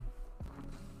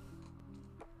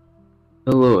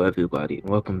Hello, everybody, and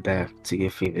welcome back to your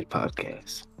favorite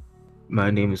podcast. My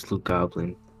name is Luke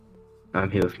Goblin. I'm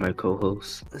here with my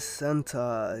co-host.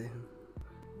 Sentai.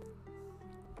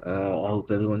 I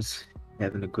hope everyone's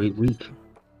having a great week.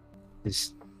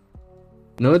 It's,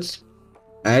 it's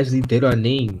I actually did our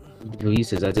name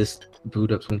releases. I just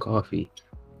brewed up some coffee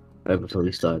right before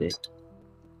we started.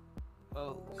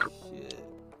 Oh shit.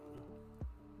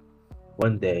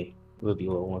 One day we'll be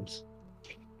all ones.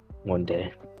 One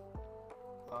day.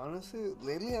 Honestly,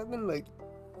 lately I've been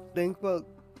think about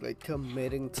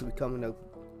committing to becoming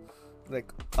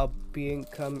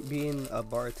being a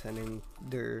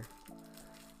bartender.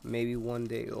 Maybe one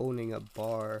day owning a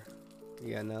bar.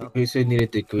 You know. You said need a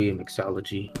degree in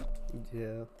mixology.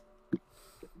 Yeah.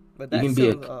 But You that's can be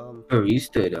a still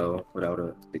barista though without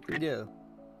a degree. yeah.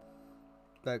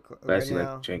 Like But I right see like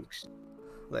now, drinks.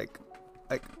 like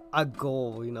like a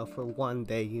goal, for one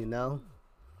day, Yeah,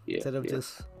 instead of yeah.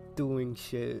 just doing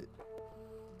shit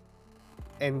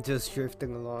and just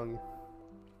drifting along.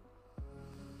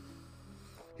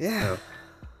 Yeah. Oh,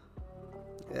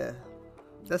 Yeah.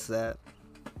 That's that.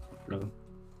 no.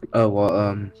 Oh well,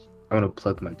 I want to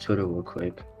plug my Twitter real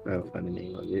quick. I'll find the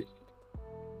name of it.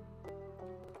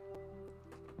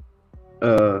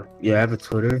 Yeah, I have a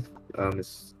Twitter.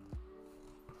 It's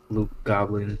Luke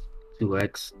Goblin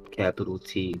 2X, capital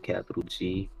T, capital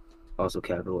G, also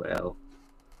capital L.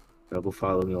 Go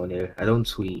follow me on there. I don't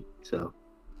tweet, so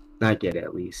not yet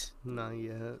at least. Not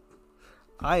yet.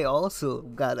 I also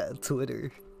got a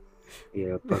Twitter.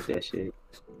 Yeah, plug that shit.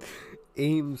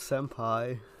 Aim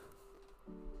Senpai.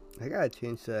 I gotta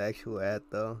change the actual ad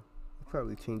though. I'll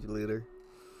probably change it later.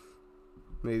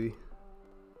 Maybe.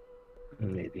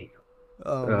 Maybe.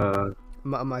 Um, Uh,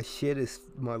 my like shit is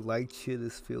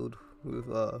filled with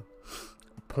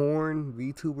porn,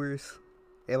 VTubers,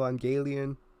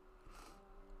 Evangelion.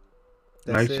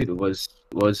 my That's shit it. was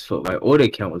filled. My order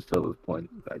account was filled with porn.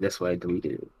 That's why I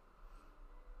deleted it.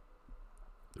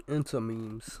 Into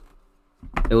memes.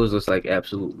 It was just like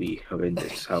absolutely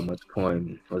horrendous how much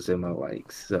porn was in my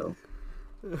likes. So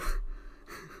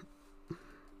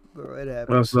Bro, it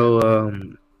happens. also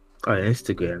on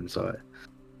Instagram, sorry.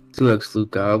 2X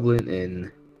Luke Goblin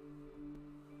and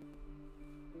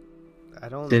I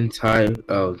don't. Sentai.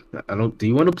 Oh, I don't. Do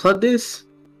you want to plug this?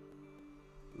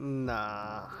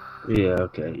 Nah. Yeah,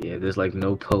 okay, yeah. There's like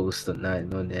no post or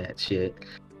nothing on that shit.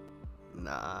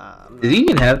 Nah. I'm Did you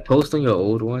not. even have post on your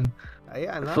old one?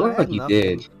 Yeah, I no, feel I like had you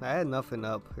did. nothing. I had nothing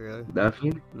up really.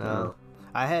 Nothing. No, No.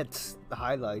 I had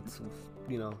highlights of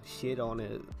shit on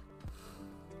it,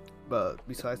 but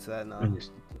besides that, I no.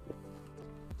 just-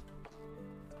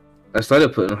 I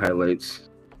started putting highlights.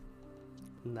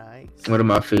 Nice. One of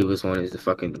my favorites one is the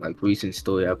fucking like recent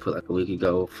story I put like a week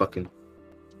ago. Fucking.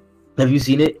 Have you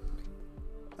seen it?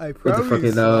 I With the probably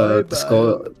fucking saw it, the but I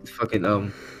skull don't.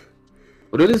 fucking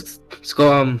what are this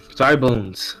skull dry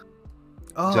bones.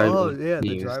 Dry Oh, bones yeah, the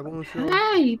memes. dry bone show.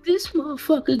 Hey, this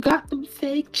motherfucker got them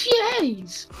fake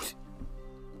J's.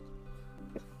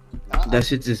 I, That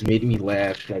shit just made me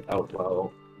laugh like out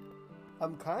loud.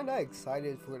 I'm kind of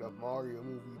excited for the Mario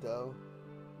movie though.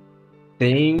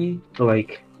 Thing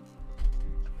like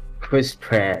Chris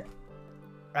Pratt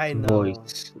I know.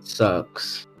 voice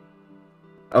sucks.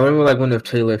 I remember like when the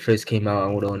trailer first came out, I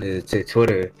went on to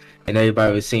Twitter and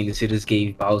everybody was saying this shit just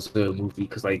gave Bowser a movie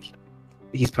because like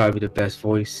he's probably the best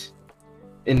voice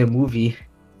in the movie.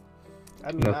 I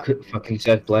You mean, know, fucking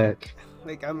Jack Black.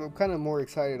 I'm kind of more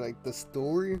excited like the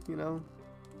story.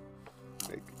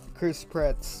 Like Chris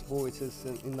Pratt's voice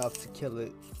isn't enough to kill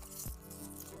it.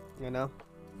 You know.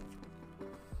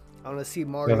 I want to see Uh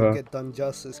Mario huh. get done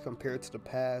justice compared to the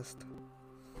past.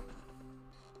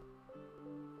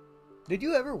 Did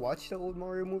you ever watch the old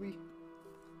Mario movie?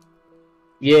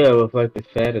 Yeah, with like the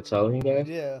fat Italian guy.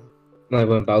 Yeah, Like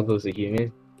when Bowser was a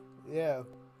human. yeah.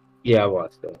 Yeah, I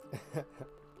watched that.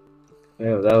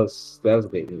 Yeah, that was a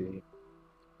great movie.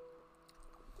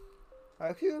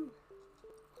 Actually,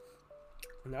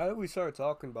 now that we started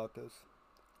talking about this,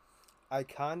 I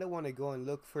kind of want to go and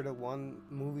look for the one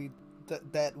movie,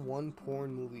 that one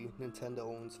porn movie Nintendo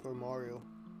owns for Mario.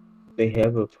 They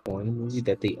have a porn movie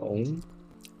that they own.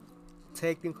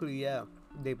 Technically, yeah,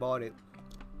 they bought it,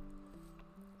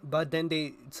 but then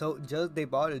they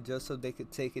bought it just so they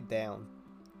could take it down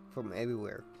from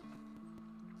everywhere.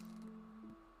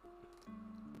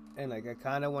 And like, I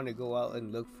kind of want to go out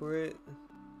and look for it.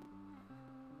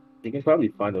 You can probably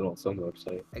find it on some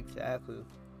website. Exactly.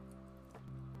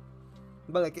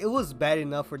 But like, it was bad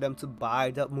enough for them to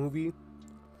buy that movie.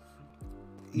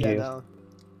 Yeah, Yeah. no.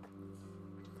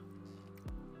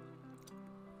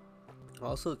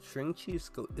 Also, string cheese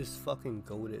is fucking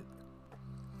goated.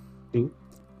 Who?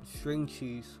 String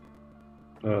cheese.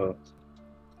 Oh,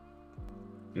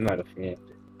 I'm not a fan.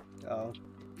 Oh,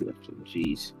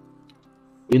 Jeez.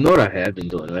 You know what I have been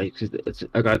doing, right?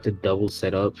 I got the double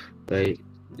set up, right?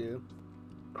 yeah.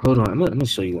 Hold on, I'm gonna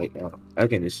show you right now. I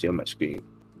can just share my screen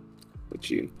with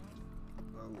you.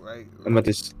 Right, I'm at right.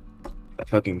 this. I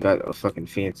fucking got a fucking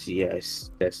fancy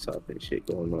ass desktop and shit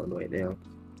going on right now,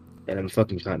 and I'm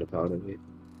fucking kind of proud of it.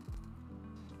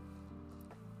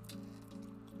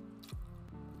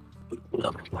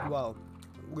 Well,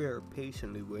 we're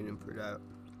patiently waiting for that.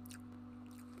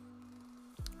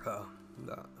 Uh,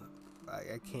 no,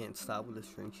 I can't stop with the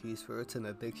string cheese for it's an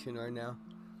addiction right now.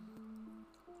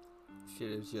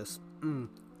 Shit is just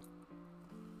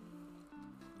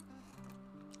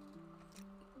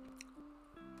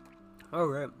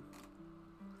Alright.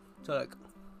 So like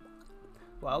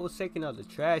I was taking out the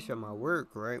trash at my work,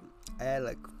 right? I had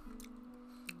like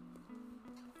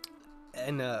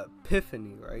an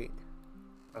epiphany, right?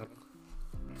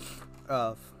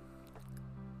 Of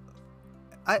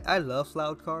I love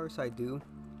loud cars, I do.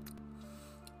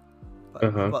 But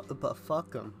Uh-huh. but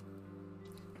fuck them.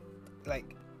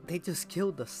 Like they just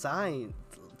killed the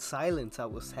silence I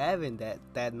was having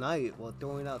that night while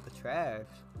throwing out the trash.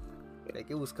 Like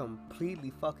it was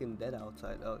completely fucking dead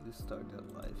outside. Oh, you started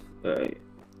that life. Alright.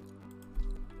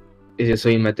 Is it so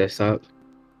you met that stop?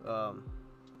 Um,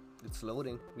 it's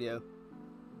loading. Yeah.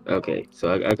 Okay,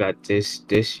 so I got this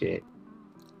shit.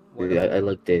 What I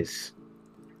like this.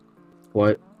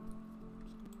 What?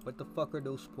 what the fuck are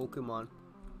those Pokemon?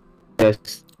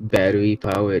 That's battery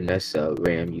power and that's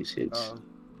RAM usage.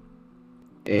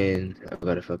 And I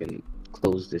gotta fucking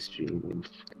close this stream and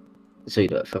so you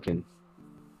that fucking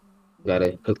got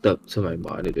it hooked up to my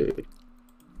monitor.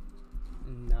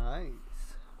 Nice.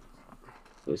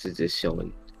 This is just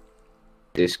showing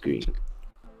this screen.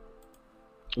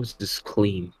 It's just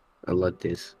clean. I love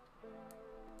this.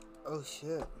 Oh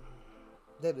shit.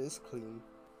 That is clean.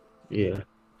 Yeah.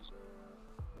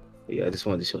 Yeah, I just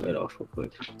wanted to show that off real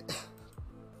quick.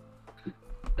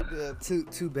 Yeah,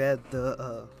 too bad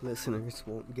the listeners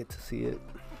won't get to see it.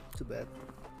 Too bad.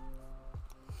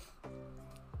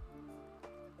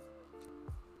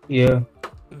 Yeah.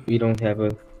 We don't have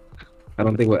I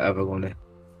don't think we're ever gonna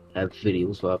have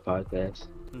videos for our podcast.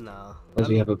 Nah. Unless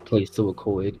we have a place to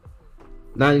record.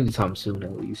 Not anytime soon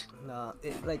at least. Nah,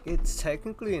 it's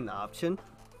technically an option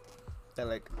that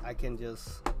like I can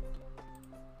just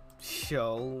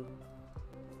show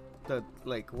the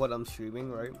like what I'm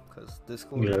streaming, right? Because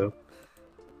Discord, Yeah.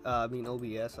 I mean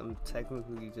OBS, I'm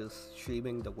technically just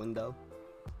streaming the window.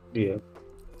 Yeah.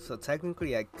 So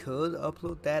technically, I could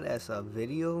upload that as a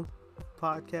video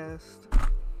podcast.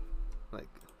 Like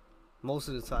most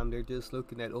of the time, they're just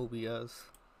looking at OBS.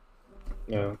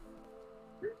 Yeah.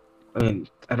 I mean,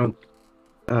 I don't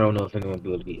know if anyone will be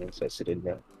able to be interested in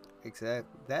that.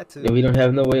 Exactly. That too. And we don't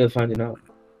have no way of finding out.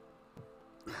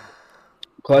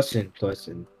 Question.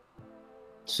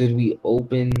 Should we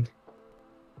open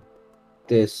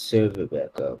this server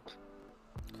back up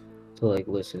to like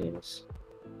listeners?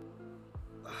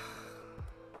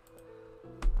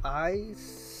 I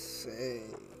say,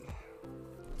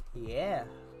 yeah.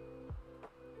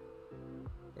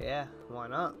 Yeah, why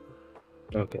not?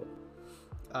 Okay.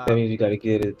 That means we gotta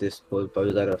get it this point, but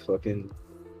we gotta fucking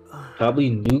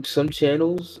probably nuke some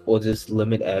channels or just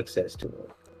limit access to them.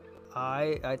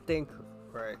 I think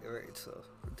right. So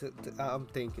I'm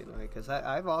thinking right because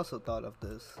I've also thought of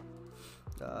this.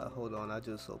 Hold on, I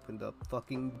just opened up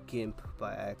fucking GIMP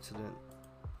by accident.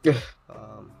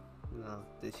 No,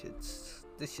 this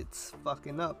shit's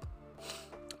fucking up.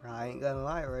 I ain't gonna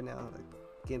lie right now. Like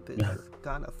GIMP is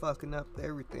kind of fucking up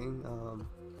everything.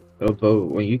 Oh, but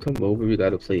when you come over, we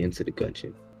gotta play Into the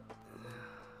Gungeon.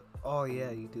 Oh yeah,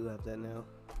 you do have that now.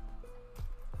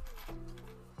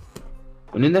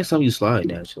 When the next time you slide,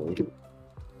 naturally.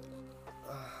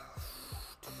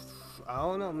 I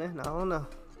don't know, man. I don't know.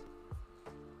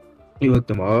 You look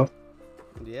them off.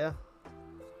 Yeah.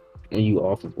 When you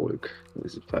off of work,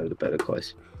 this is probably the better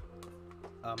question.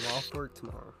 I'm off work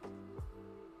tomorrow.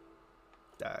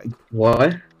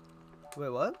 What? Wait,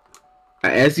 what?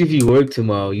 I asked you if you work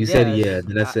tomorrow. You said yeah.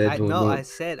 Then I said no. I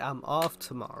said I'm off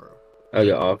tomorrow. Oh,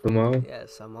 you're off tomorrow?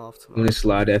 Yes, I'm off tomorrow. I'm gonna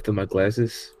slide after my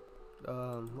classes.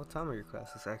 What time are your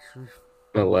classes actually?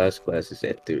 My last class is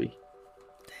at 3.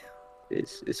 Damn.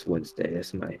 It's Wednesday.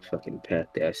 That's my fucking path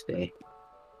dash day.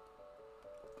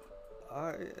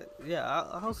 Yeah,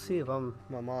 I'll see if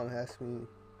my mom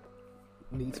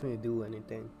needs me to do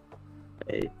anything.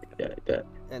 Hey, yeah, that.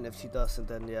 And if she doesn't,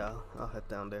 then yeah, I'll head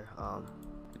down there.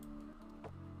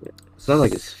 Yeah. It's not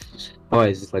like it's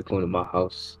always just like going to my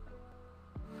house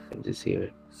and just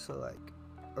here. So like,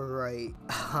 right,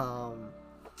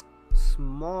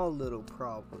 small little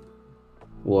problem.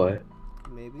 What?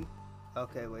 Maybe.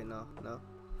 Okay, wait, no.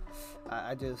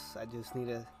 I just need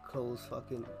to close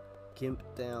fucking Gimp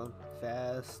down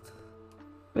fast.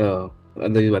 Oh, I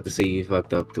know you about to say you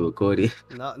fucked up the recording.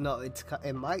 No,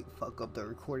 it might fuck up the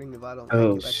recording if I don't like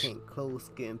Oh, if I can't close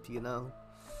Gimp, you know.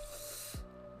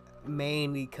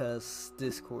 Mainly because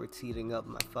Discord's heating up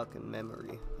my fucking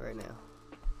memory right now.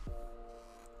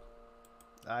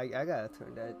 I gotta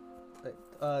turn that.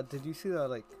 Like, did you see that?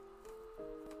 Like,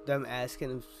 them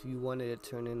asking if you wanted to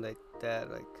turn in like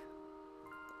that like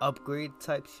upgrade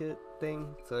type shit thing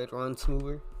so it runs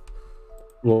smoother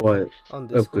what? on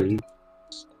Discord. Upgrade?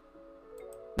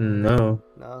 No.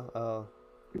 No,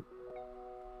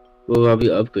 Well, I'll be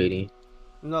upgrading.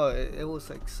 no, it was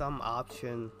like some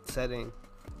option setting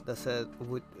that said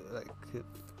would like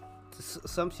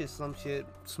some shit,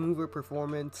 smoother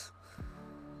performance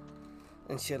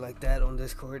and shit like that on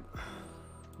Discord.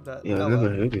 But Yeah, I oh never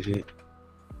well. heard of it.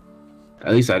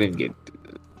 At least I didn't get the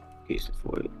notification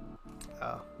for it.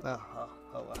 Oh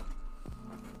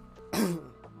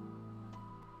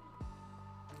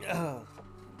well.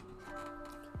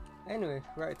 Anyway,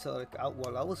 right, so like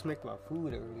while I was making my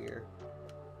food earlier,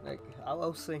 like I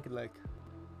was thinking like,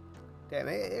 damn,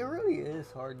 it really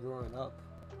is hard growing up.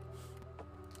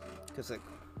 Cause like,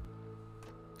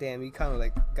 damn, you kind of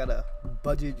like gotta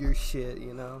budget your shit,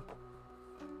 you know.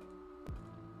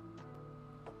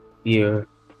 Yeah.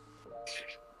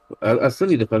 I still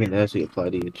need to fucking actually apply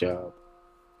to your job.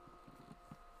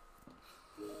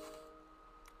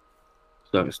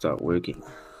 So I can start working.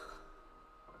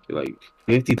 Like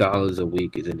 $50 a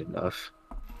week isn't enough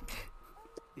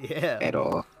Yeah. at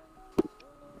all.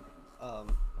 Um.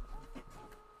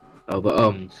 Oh,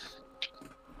 but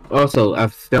also I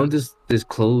found this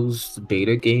closed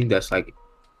beta game that's like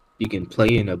you can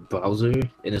play in a browser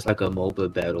and it's like a mobile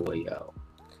battle royale.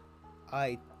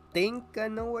 I think I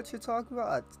know what you're talking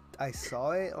about. I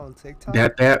saw it on TikTok.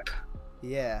 That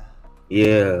Yeah.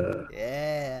 yeah.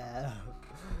 Yeah.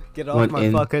 Get off One my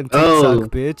in fucking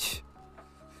TikTok, bitch.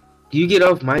 You get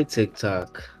off my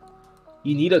TikTok.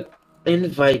 You need a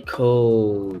invite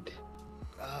code.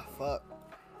 Ah, fuck.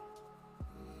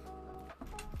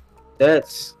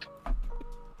 That's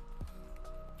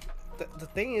The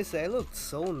thing is, that it looked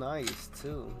so nice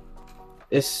too.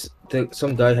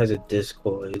 some guy has a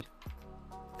Discord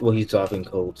where he's dropping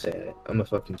codes at. I'm a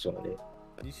fucking join it.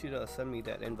 You should send me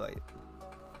that invite.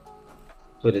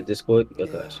 For the Discord, I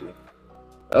got you.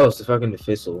 Oh, it's the fucking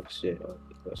official shit. Oh,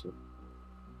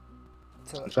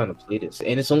 So, I'm trying to play this,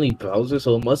 and it's only browser,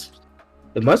 so it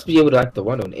must be able to like to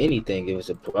run on anything if it's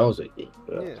a browser game.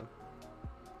 Bro. yeah.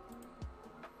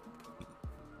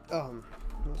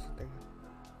 What's the thing?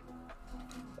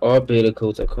 All beta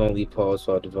codes are currently paused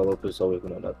while developers are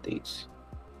working on updates.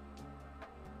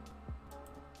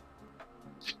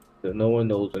 So no one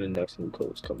knows when the next new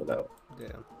code is coming out.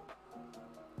 Damn.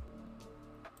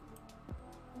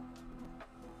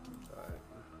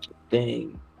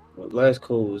 Dang. Well, last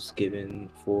code was given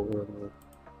for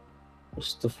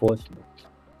what's the 4th month?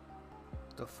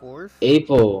 The 4th?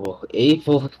 April.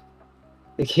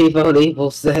 They came out April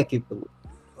 2nd.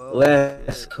 Oh,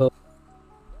 Last shit. code.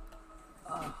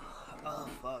 Oh,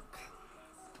 fuck.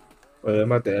 Well,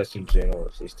 I'm about to ask in general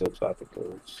if they still dropping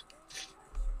codes.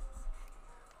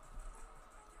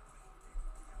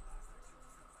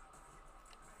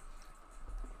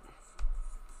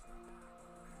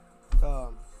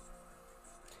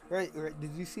 Right.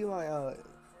 Did you see my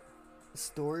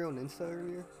story on Insta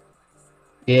earlier?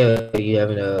 Yeah, you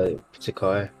having a pizza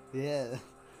car? Yeah.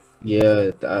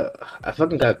 Yeah, I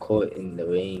fucking got caught in the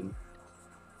rain.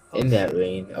 Oh, That shit.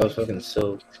 rain, I was fucking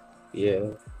soaked.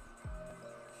 Yeah.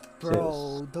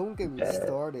 Bro, don't get me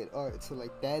started. Alright, so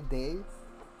like that day,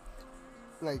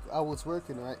 like I was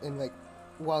working, right? And like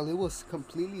while it was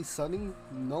completely sunny,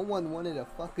 no one wanted to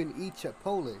fucking eat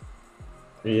Chipotle.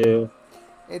 Yeah.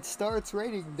 It starts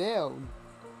raining down.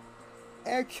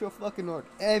 Extra fucking hard.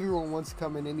 Everyone wants to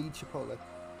come in and eat Chipotle.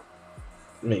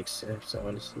 Makes sense,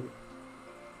 honestly.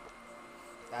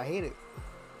 I hate it.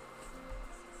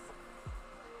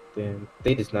 Damn,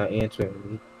 they just not answering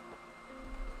me.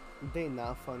 They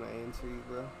not fun to answer you,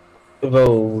 bro.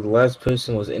 Bro, the last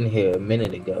person was in here a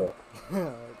minute ago.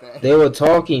 Okay. They were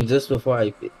talking just before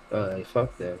I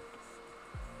fucked them.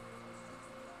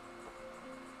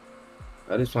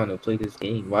 I just want to play this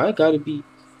game. Why I gotta be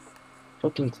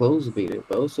fucking closed beta,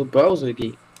 bro? It's a browser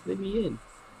game. Let me in.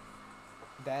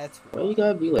 That's Why you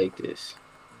gotta be like this?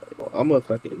 Like, I'm a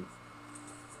fucking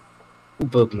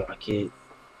bookmark it.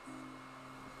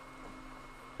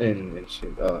 And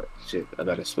shit. Oh shit! I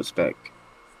gotta switch back.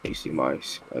 AC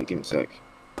Mice. Give me a sec.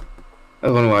 I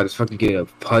don't know why I just fucking get a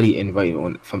party invite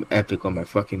on from Epic on my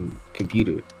fucking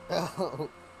computer. Oh.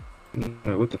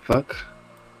 What the fuck?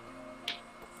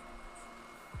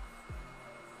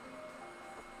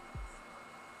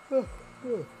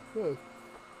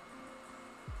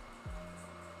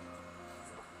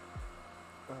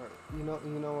 Alright, you know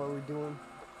what we're doing?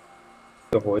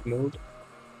 The Horde mode?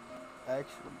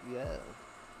 Actually, yeah.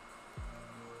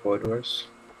 Horde Wars?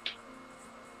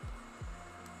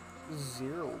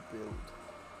 Zero build.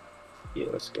 Yeah,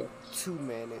 let's go. 2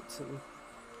 minutes.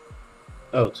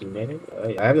 Oh, 2 minutes?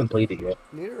 I haven't played it yet.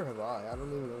 Neither have I. I don't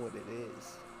even know what it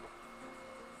is.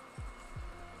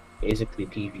 Basically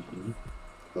PvE.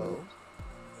 Oh.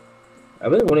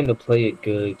 I've been wanting to play a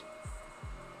good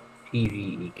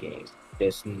PvE game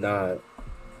that's not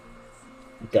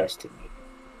Destiny.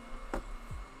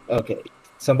 Okay,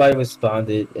 somebody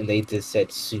responded and they just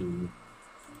said soon.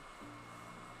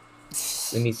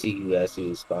 Let me see who actually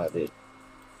responded.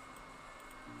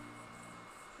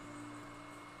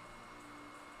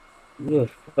 Who the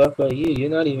fuck are you? You're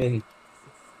not even.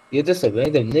 You're just a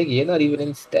random nigga. You're not even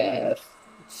in staff.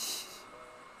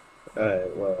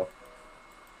 Alright, well.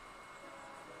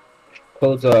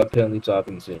 Clothes are apparently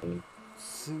dropping soon.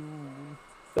 Soon.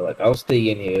 So, like, I'll stay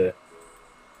in here.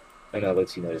 And I'll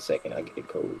let you know the second I get a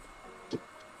code.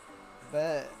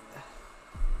 Bet.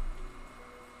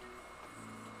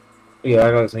 Yeah,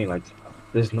 I was saying, like,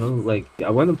 there's no, like, I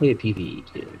want to play a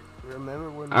PvE kid. Remember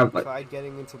when I we like tried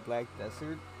getting into Black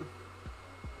Desert?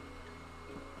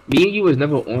 me and you was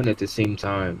never on at the same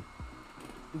time.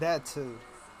 That too.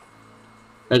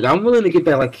 Like, I'm willing to get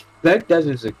that. Like, Black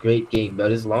Desert's a great game,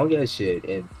 but it's long as shit,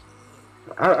 and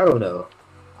I don't know.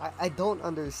 I don't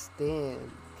understand.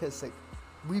 Because, like,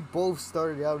 we both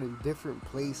started out in different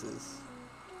places.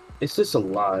 It's just a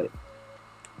lot,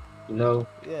 you know.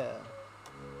 Yeah.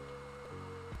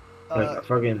 Like,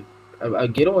 I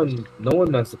get on. No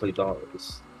one wants to play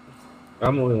Dauntless.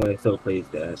 I'm the only one that still plays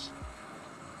that.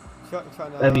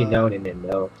 Trying Every now to and then,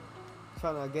 though.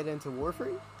 trying to get into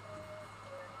Warframe?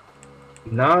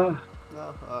 Nah,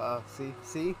 No.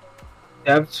 See?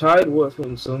 I've tried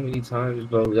Warframe so many times,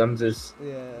 but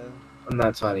Yeah. I'm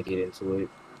not trying to get into it.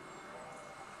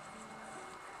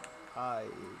 I.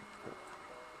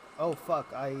 Oh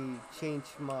fuck! I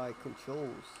changed my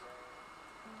controls.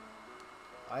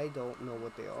 I don't know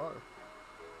what they are.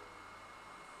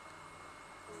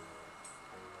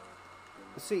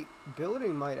 See,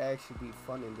 building might actually be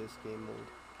fun in this game mode.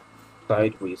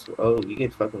 Sideways. Oh, you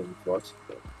get fucking watched.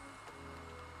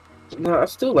 No, I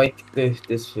still like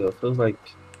this feel. Feels like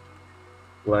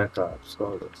Black Ops,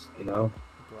 Scarlett, you know?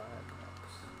 Black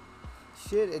Ops.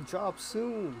 Shit, it drops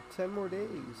soon. 10 more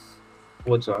days.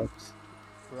 What drops?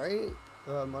 Right?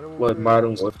 Modern What, Warfare.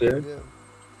 Modern Warfare? Yeah.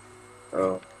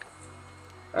 Oh,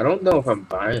 I don't know if I'm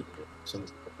buying it.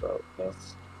 Something about that.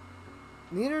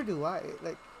 Neither do I.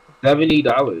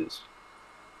 $70.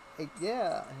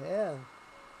 Yeah.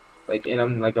 Like, and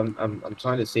I'm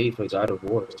trying to save for God of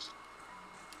War.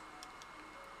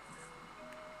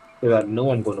 Because I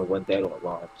know I'm gonna want that on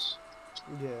launch.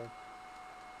 Yeah.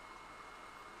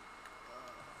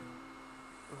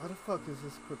 Why the fuck is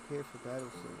this prepared for battle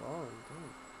so long?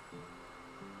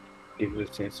 Give you a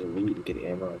chance to loot and get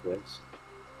ammo, I guess.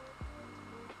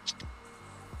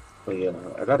 But yeah,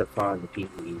 I gotta find the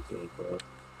PvE game, bro.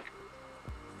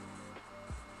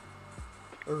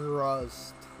 Damn.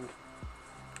 Rust.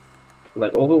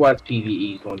 Like, Overwatch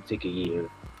PvE is gonna take a year.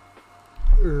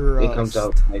 It comes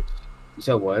out Rust. like, you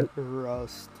said what?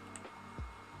 Rust.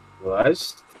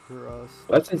 Rust? Rust.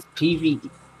 What's this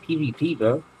PvP,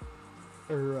 bro?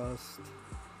 Rust.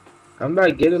 I'm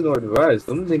not getting on Rust.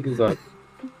 Them niggas are.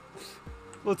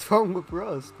 What's wrong with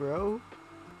Rust, bro?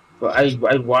 But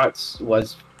I watch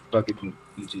what's fucking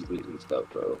YouTube videos and stuff,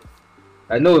 bro.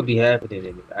 I know it'd be happening,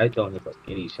 and I don't have like,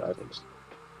 any shot in it.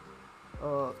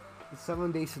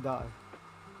 7 Days to Die.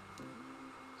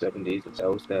 7 days of that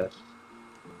was that.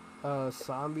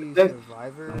 Zombie That-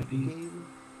 Survivor Zombie? game.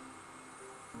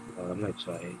 I'm not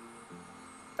trying.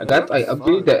 That I looks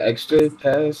upgraded fun. the extra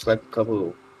pass like a couple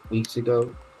of weeks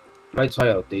ago. Might try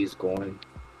out Days Gone.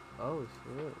 Oh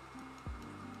shit.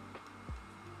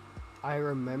 I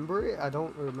remember it. I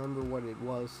don't remember what it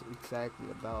was exactly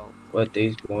about. What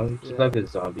Days Gone? It's Yeah. like a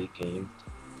zombie game,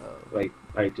 Oh. like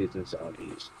fighters and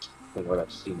zombies, from what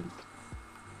I've seen.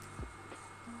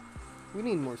 We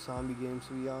need more zombie games,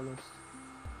 to be honest.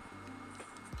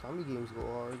 Zombie games go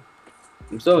hard.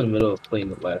 I'm still in the middle of playing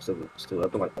The Last of Us too.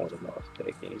 I've been like on and off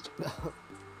that game.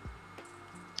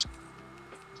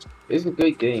 It's a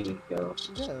good game, you know.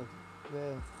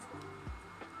 Yeah.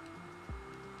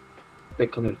 They're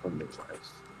coming from the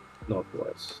West.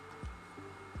 Northwest.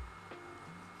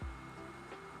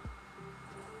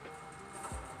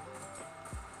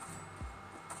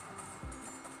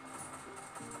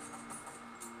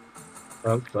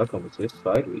 I come with this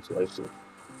sideways rifle.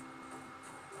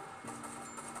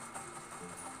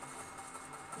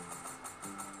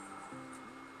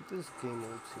 This game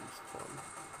mode seems fun.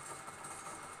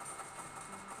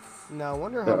 Now I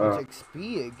wonder how much Uh,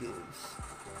 XP it gives.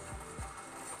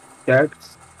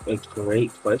 that's a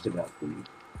great question, actually.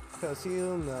 Cause you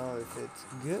don't know if it's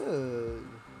good.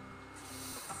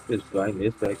 It's fine,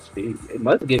 it's XP. It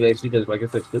must give XP because, like I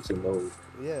said, it's a mode.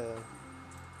 Yeah.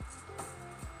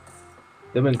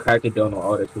 They've been cracking down on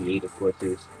all the creative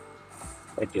forces.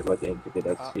 Like, get like infinite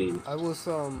I, XP. I was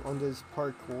on this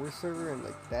parkour server and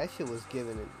like that shit was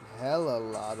giving it hella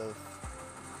lot of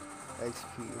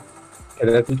XP. And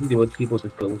that's usually what people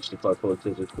just go to parkour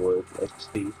forces for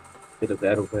XP. For the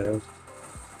battlegrounds.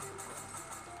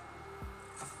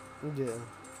 Yeah.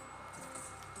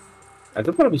 I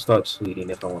could probably start tweeting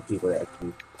if I want people to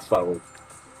actually follow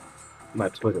my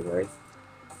Twitter, right?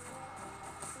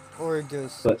 Or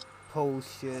just But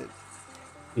post shit.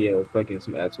 yeah, it's like getting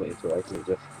some actual interaction.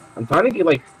 I'm trying to get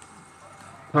like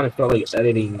kind of felt like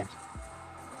editing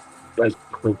like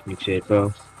clips and shit,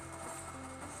 bro.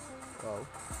 Oh.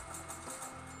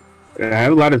 And I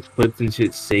have a lot of clips and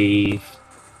shit saved.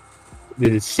 They're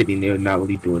just sitting there not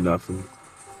really doing nothing.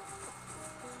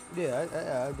 Yeah,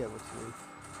 I get what you mean.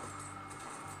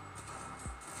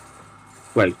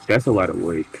 Like that's a lot of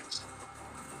work.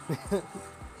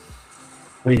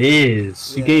 It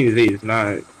is. You Yeah. can't even say it's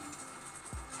not,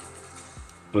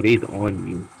 but it's on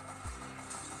you.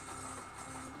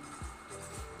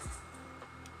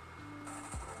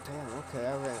 Damn, okay,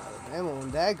 I ran out of ammo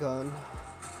on that gun.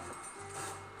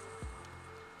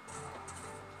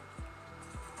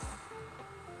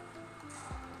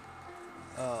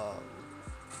 Um,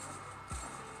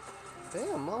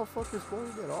 damn, motherfuckers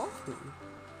won't get off me.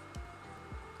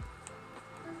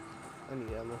 I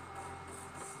need ammo.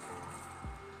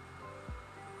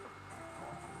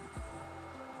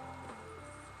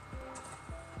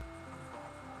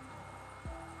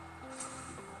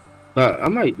 But I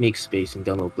might make space and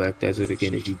download Black Desert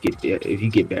again if you get there, if you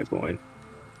get back on.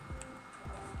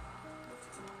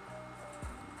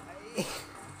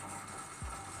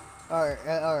 Alright,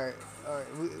 alright, alright.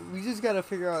 We just gotta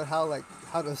figure out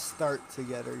how to start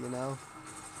together, you know?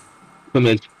 But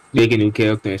make a new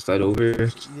character and start over.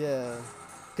 Yeah.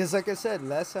 Cause like I said,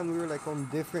 last time we were like on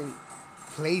different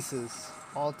places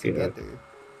all Yeah. together.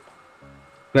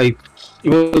 Like it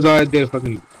was always there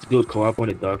fucking do a co-op on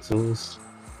the Dark Souls.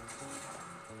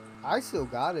 I still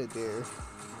got it there.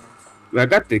 I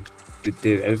got the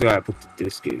that's why I put the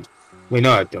disc in. Wait,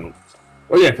 no, I don't.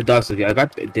 Oh yeah, for Dark Souls, yeah, I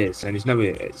got the disc and it's never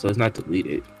so it's not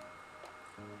deleted.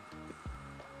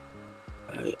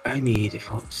 I need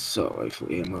so rifle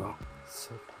ammo.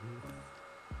 So,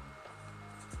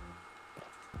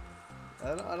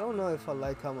 I don't know if I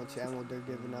like how much ammo they're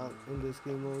giving out in this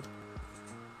game mode.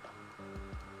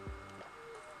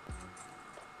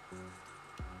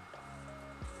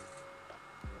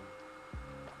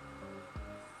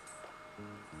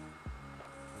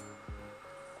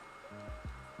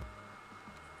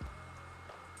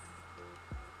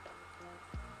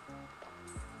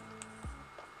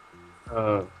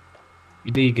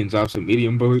 You think you can drop some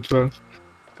medium bullets, bro?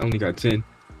 I only got 10.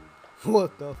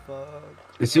 What the fuck?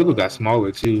 The silver got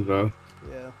smaller too, bro.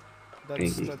 Yeah,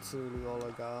 Thank you. that's really all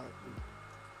I got.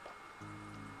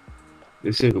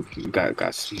 The silver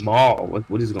got small.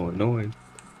 What is going on?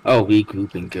 Oh,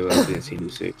 regrouping kill. I didn't see new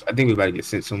six. I think we're about to get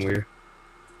sent somewhere.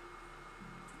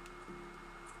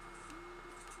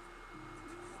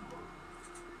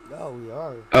 Oh, we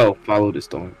are. Oh, follow the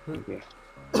storm. Okay.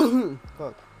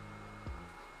 Fuck.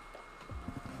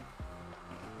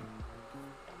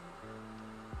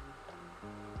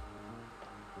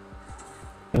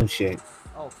 Oh shit.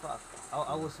 Oh fuck.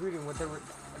 I was reading what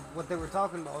they were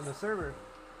talking about on the server.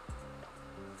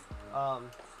 Um.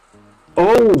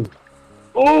 Oh,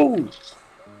 oh.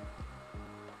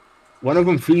 One of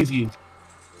them frees you.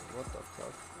 What the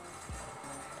fuck?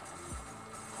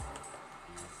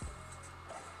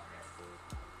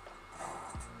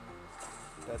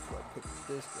 That's why I picked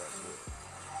this right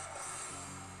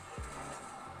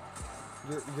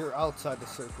here. You're outside the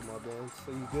circle, my man.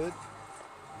 So you good?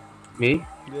 Me?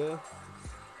 Yeah.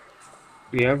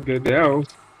 Yeah, I'm good now.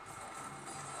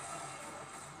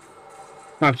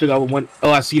 Trying to figure out what one.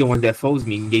 Oh, I see the one that froze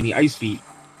me and gave me ice feet.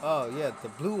 Oh yeah, the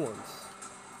blue ones.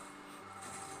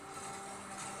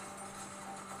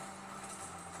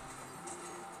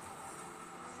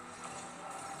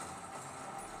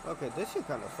 Okay, this shit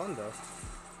kind of fun though.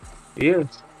 Yeah.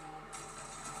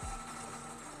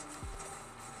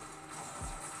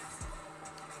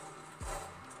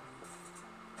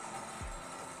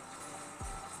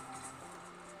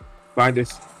 Find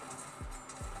this.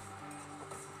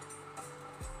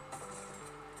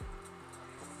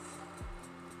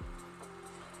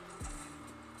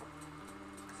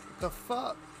 What the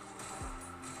fuck?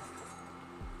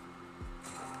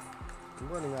 I'm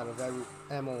running out of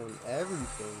ammo and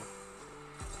everything.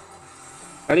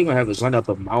 I think I have to run up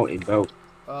a mountain, bro.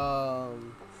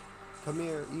 Come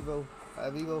here, Evo. I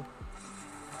have Evo.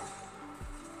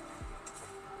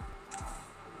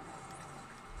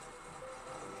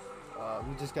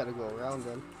 We just gotta go around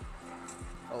then.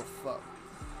 Oh fuck.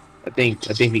 I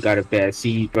think we got a bad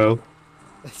seed, bro.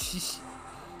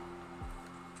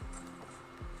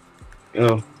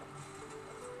 Yo,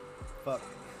 Fuck.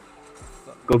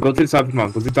 Fuck. go to the top of the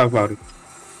mountain. Go to the top about it.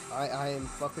 I am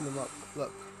fucking them up.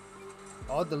 Look.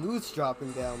 All the loot's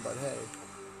dropping down, but hey.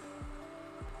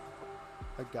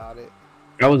 I got it.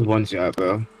 That was one shot,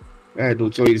 bro. I had no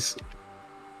choice.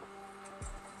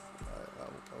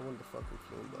 I want the fucking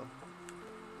flume though.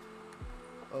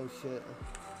 Oh shit.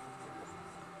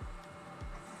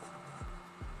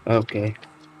 Okay.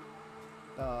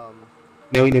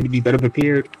 Now we need to be better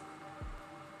prepared.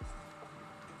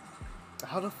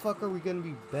 How the fuck are we gonna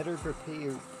be better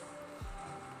prepared?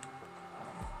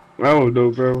 I don't know,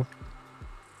 bro.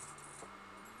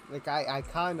 Like I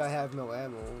kinda have no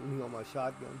ammo only on my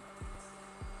shotgun.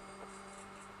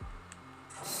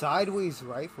 Sideways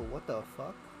rifle, what the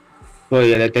fuck? Oh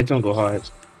yeah, that don't go hard.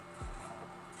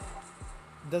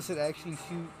 Does it actually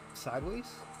shoot sideways?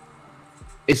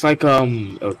 It's like a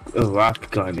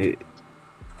rock gun.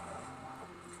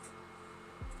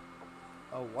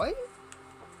 A what?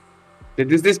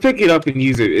 Just pick it up and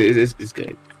use it. It's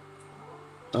good.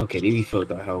 Okay, they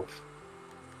refilled our health.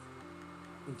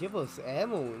 Give us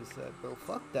ammo instead, bro.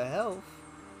 Fuck the health.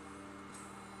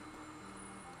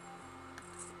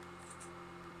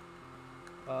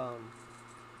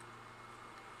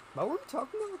 What were we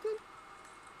talking about again?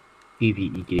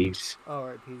 PvE games.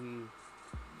 Alright, PvE.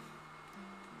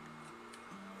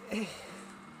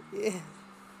 Yeah.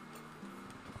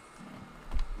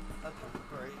 Okay,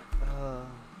 great.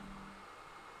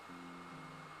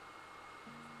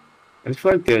 I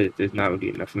feel like there's not really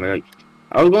enough. Like,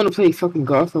 I was going to play fucking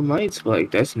Gotham Knights, but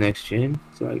like that's next gen,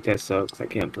 so like that sucks. I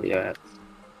can't play that.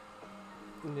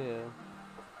 Yeah.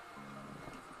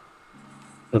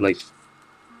 But like,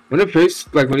 when it first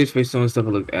on stuff, it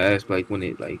looked ass. But like when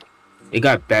it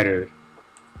got better.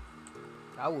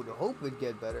 I would hope it'd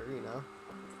get better, you know.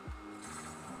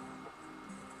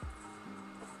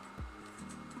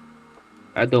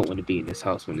 I don't want to be in this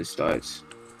house when it starts.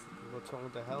 What's wrong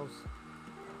with the house?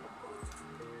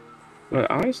 But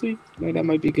honestly, like that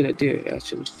might be a good idea.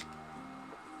 Actually,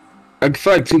 I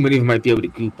feel like too many of them might be able to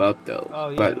group up though. Oh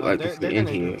yeah, but no, like they're if they're in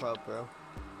gonna here, group up, bro.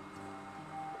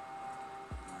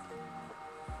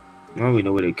 I don't really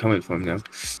know where they're coming from now.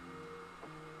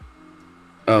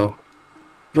 Oh,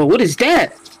 but what is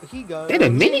that? He got that a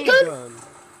minigun?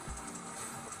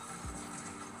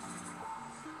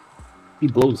 He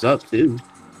blows up too.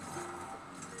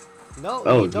 No,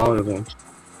 oh, he don't. one of them.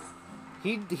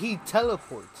 He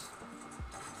teleports.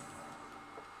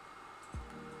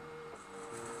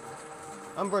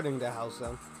 I'm burning the house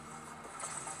down.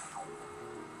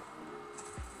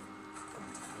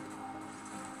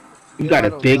 You got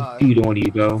a big dude on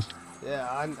you, though. Yeah,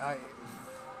 I.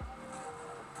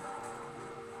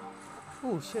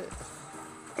 Oh shit.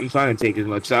 I'm trying to take as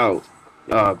much out.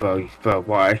 Bro,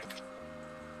 why?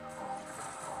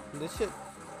 This shit.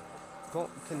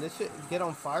 Can this shit get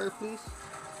on fire, please?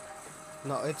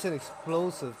 No, it's an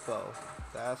explosive bow.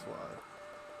 That's why.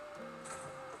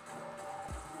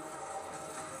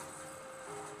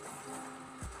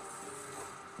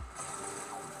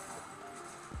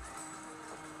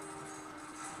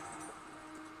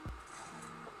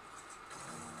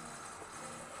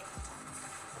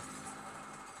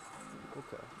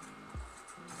 Okay.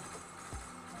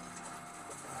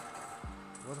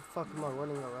 What the fuck am I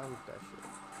running around with that shit?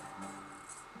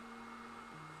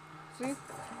 See?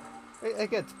 It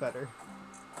gets better.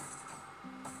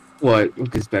 What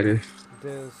gets better?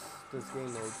 This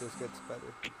game mode just gets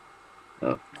better.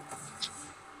 Oh.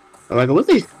 Like, what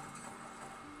they...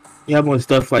 You have more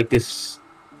stuff like this,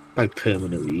 like,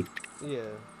 permanently. Yeah.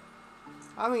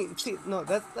 I mean, see, no,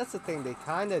 that's the thing. They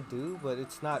kind of do, but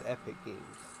it's not Epic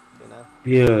Games, you know?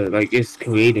 Yeah, like, it's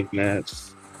creative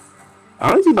maps.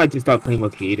 I honestly might just start playing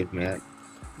more creative maps.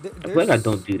 I feel like I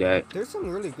don't do that. There's some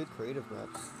really good creative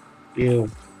maps. Yeah.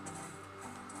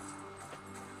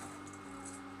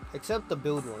 Except the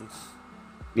build ones.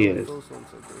 Yeah. Those ones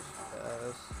are just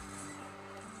ass.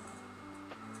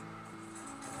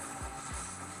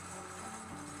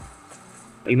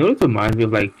 You know, it reminds me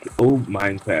of like old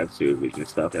Minecraft servers and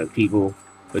stuff that people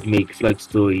would make like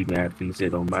story maps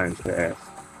instead on Minecraft.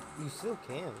 You still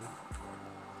can.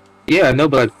 Yeah, I know,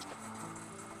 but like,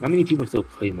 how many people still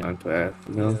play Minecraft?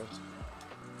 You know, Yeah.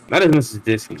 not as much as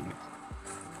this one.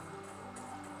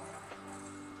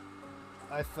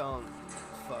 I found.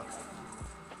 Fuck.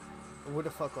 Where the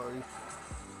fuck are you?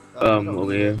 We don't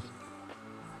Over need it. here.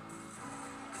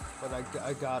 But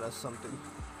I got us something.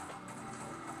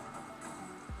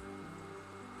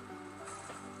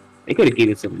 They could have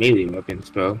given some melee weapons,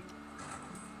 bro.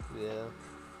 Yeah.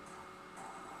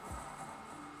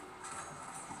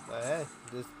 But hey,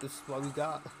 this is what we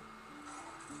got.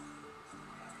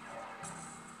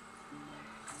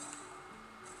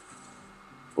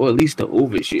 Or at least the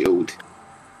overshield.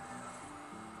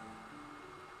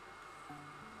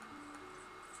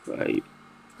 Right.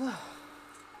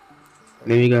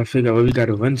 Then we gotta figure out where we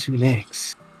gotta run to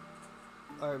next.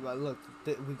 Alright, but look,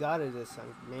 we got it this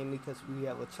time. Mainly because we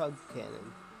have a chug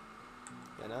cannon.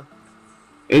 You know?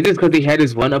 It's just because they had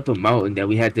this one up a mountain that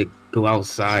we had to go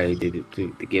outside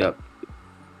to get up.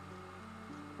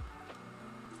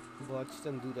 Watch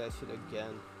them do that shit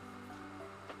again.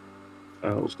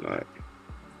 Oh, God.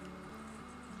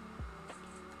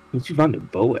 Where'd you find the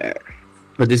bow at?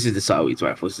 But this is the Sawi's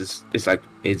rifle. It's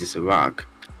just a rock.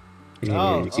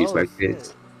 And it's just Oh like shit.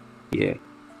 this. Yeah.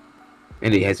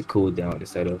 And it has a cooldown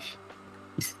instead of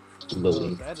Oh,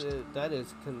 loading. that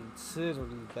is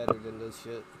considerably better than this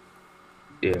shit.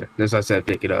 Yeah. That's why I said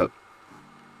pick it up.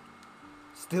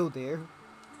 Still there.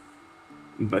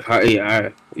 But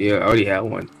yeah, I already have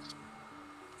one.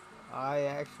 I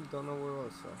actually don't know where it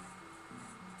was, so.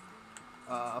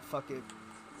 Fuck it.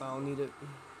 I don't need it.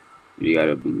 We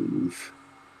gotta move.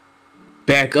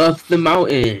 Back up the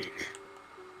mountain.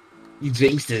 You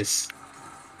jinxed this.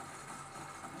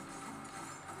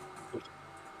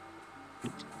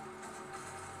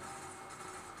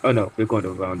 Oh no, we're going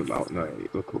around the mountain.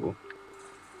 Alright, we're cool.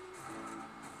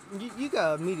 You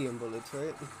got medium bullets,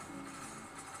 right?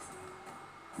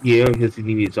 Yeah, just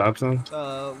need me to drop some.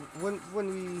 When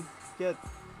we get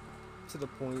to the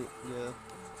point, yeah.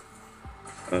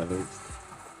 Uh,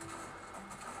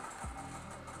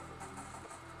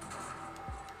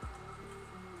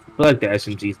 I feel like the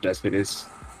SMG is best for this.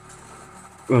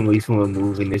 Or at least when we're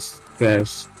moving this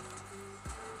fast.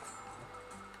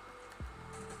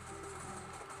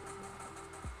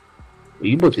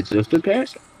 You bought the drifter pack?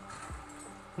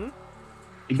 Hmm?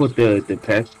 You bought the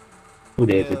pack for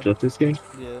the Yeah, drifter skin?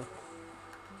 yeah.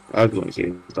 I was going to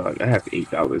get it, dog. I have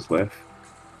 $8 left.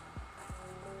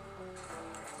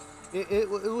 It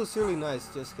was really nice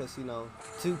just because, you know,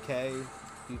 2K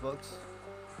V-Bucks.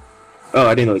 Oh,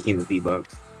 I didn't know it came with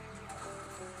V-Bucks.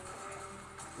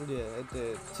 Yeah, it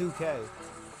did. 2K.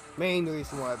 Main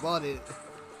reason why I bought it.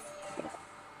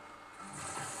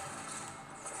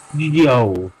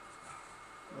 Yo,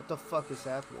 What the fuck is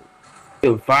happening?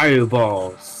 the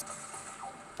fireballs.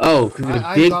 Oh, because of the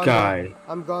I'm big gone, bro. guy.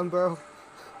 I'm gone, bro.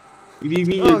 You need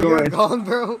me to Oh, go you're and... gone,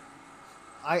 bro.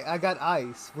 I got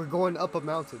ice. We're going up a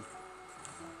mountain.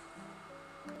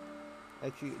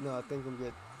 Actually, no, I think I'm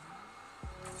good.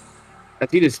 I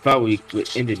see the spot where we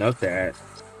ended up at.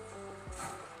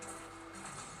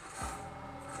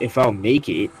 If I'll make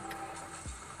it.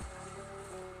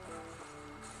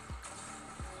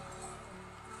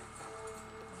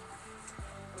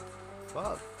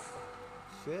 Fuck.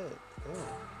 Shit.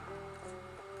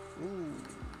 Damn. Ooh.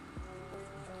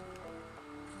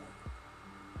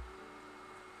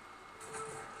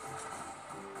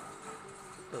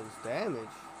 Those damage.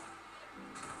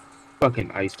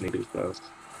 Fucking ice niggas, bro.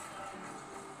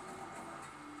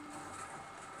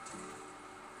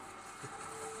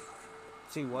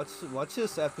 See, watch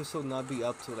this episode not be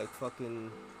up to like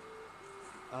fucking,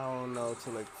 I don't know, to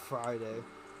like Friday.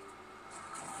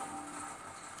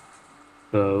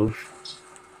 So,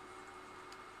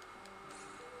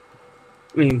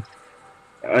 I mean,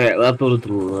 I uploaded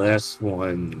the last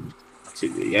one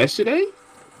yesterday?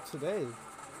 Today.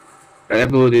 I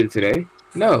uploaded it today?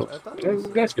 No, I thought it that was.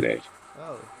 was yesterday.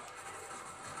 Oh.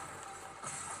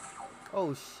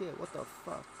 Oh shit! What the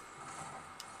fuck?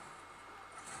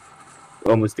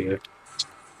 Almost there.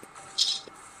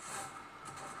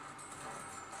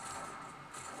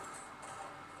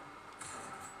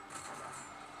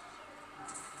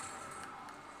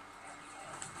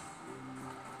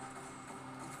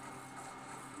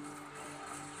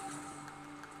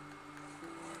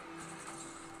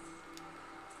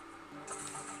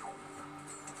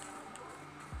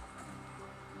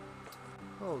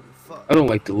 Holy fuck. I don't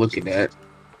like the look of that.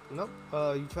 Nope.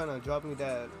 You trying to drop me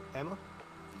that ammo?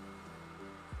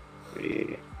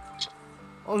 Yeah.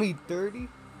 Only 30?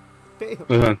 Damn.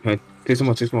 Hold on, man. Take some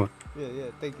more, take some more.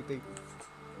 Yeah, thank you.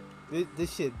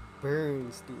 This shit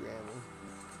burns through ammo.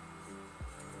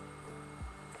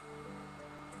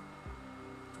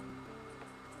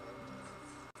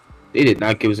 They did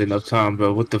not give us enough time,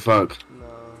 bro. What the fuck? No.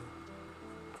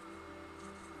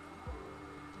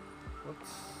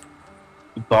 What's...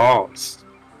 Balls.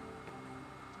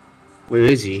 Where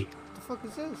is he? What the fuck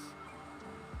is this?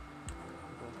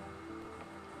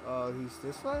 He's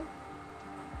this way?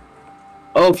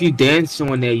 Oh, if you dance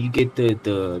on there, you get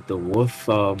the wolf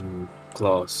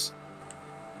claws.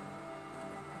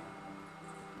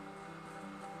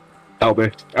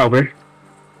 Albert.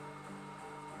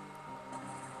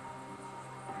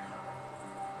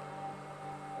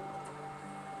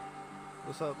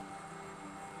 What's up?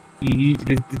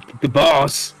 The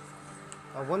boss.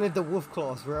 I wanted the wolf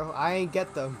claws, bro. I ain't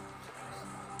get them.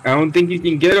 I don't think you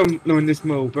can get him in this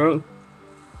mode, bro.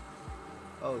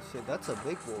 Oh shit, that's a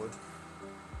big boy.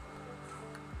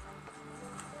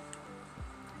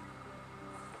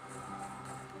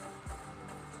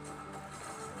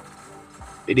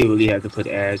 They didn't really have to put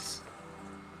ads.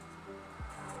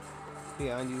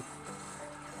 Behind you.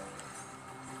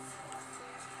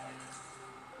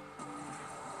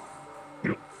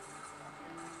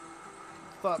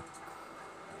 Fuck.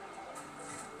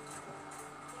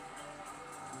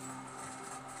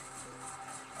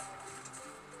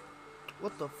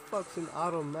 What the fuck's an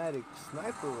automatic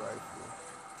sniper rifle?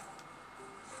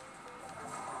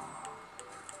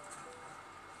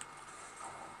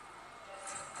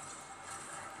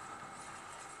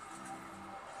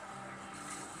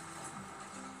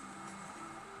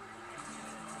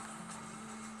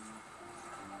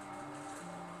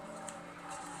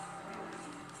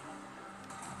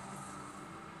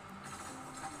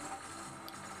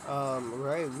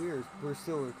 Right, we're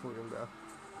still recording, bro.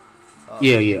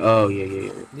 Yeah. Oh,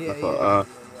 yeah. Yeah.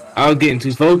 I was getting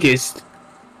too focused.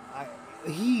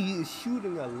 He is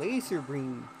shooting a laser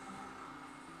beam.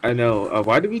 I know.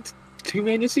 Why did we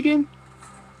two-man this again?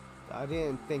 I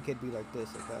didn't think it'd be like this,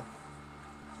 okay?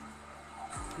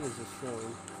 He was just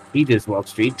showing. He just walked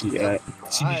straight to that.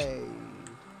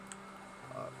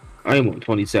 I am on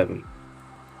 27.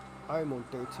 I'm on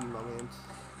 13, my man.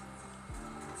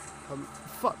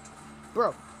 Fuck.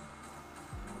 Bro.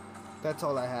 That's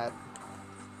all I had.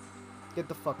 Get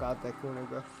the fuck out that corner,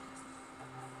 bro.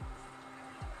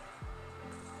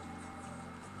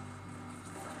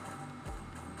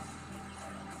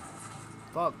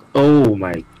 Fuck. Oh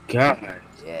my god.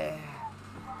 Yeah.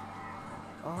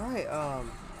 Alright,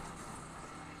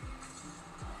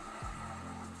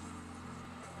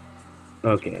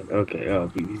 Okay. Oh,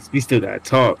 we still gotta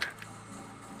talk.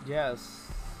 Yes.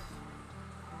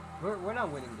 We're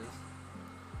not winning this.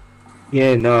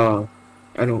 Yeah, no.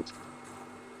 I don't.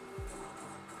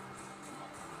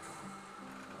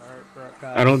 Alright,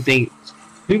 guys. I don't think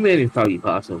two-man is probably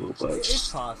possible, but it's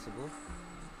possible.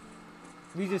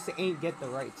 We just ain't get the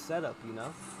right setup, you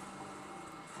know?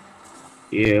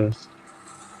 yeah.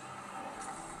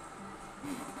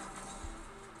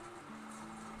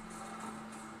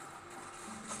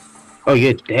 Oh,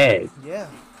 you're dead. Yeah.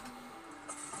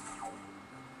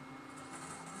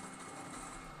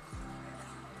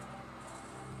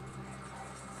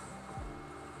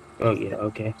 Oh, yeah,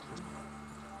 okay.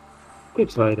 Good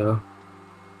try, though.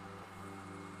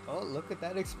 Oh, look at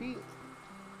that XP.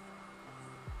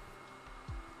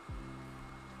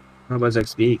 How much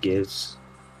XP it gives?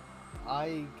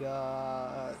 I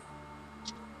got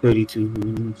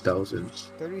 32,000.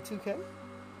 32k?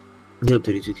 Yep,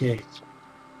 32k.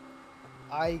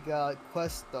 I got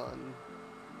quest done.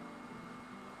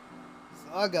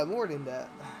 So I got more than that.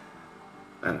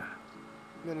 You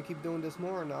gonna keep doing this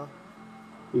more or no?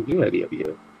 You ready up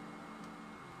here?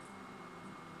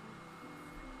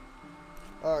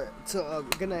 Alright, so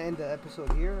we're gonna end the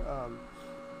episode here.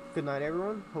 Good night,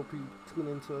 everyone. Hope you tune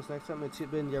in to us next time. It's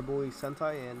been your boy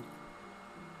Sentai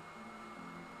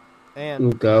and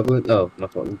Blue Goblin. Oh, my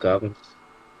fault. Blue Goblin.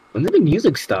 When did the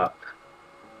music stop?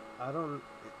 I don't.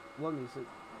 What music?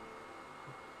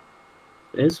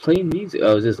 It's playing music.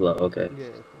 Oh, it's just low. Okay. Yeah.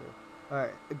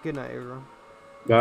 Alright, good night, everyone.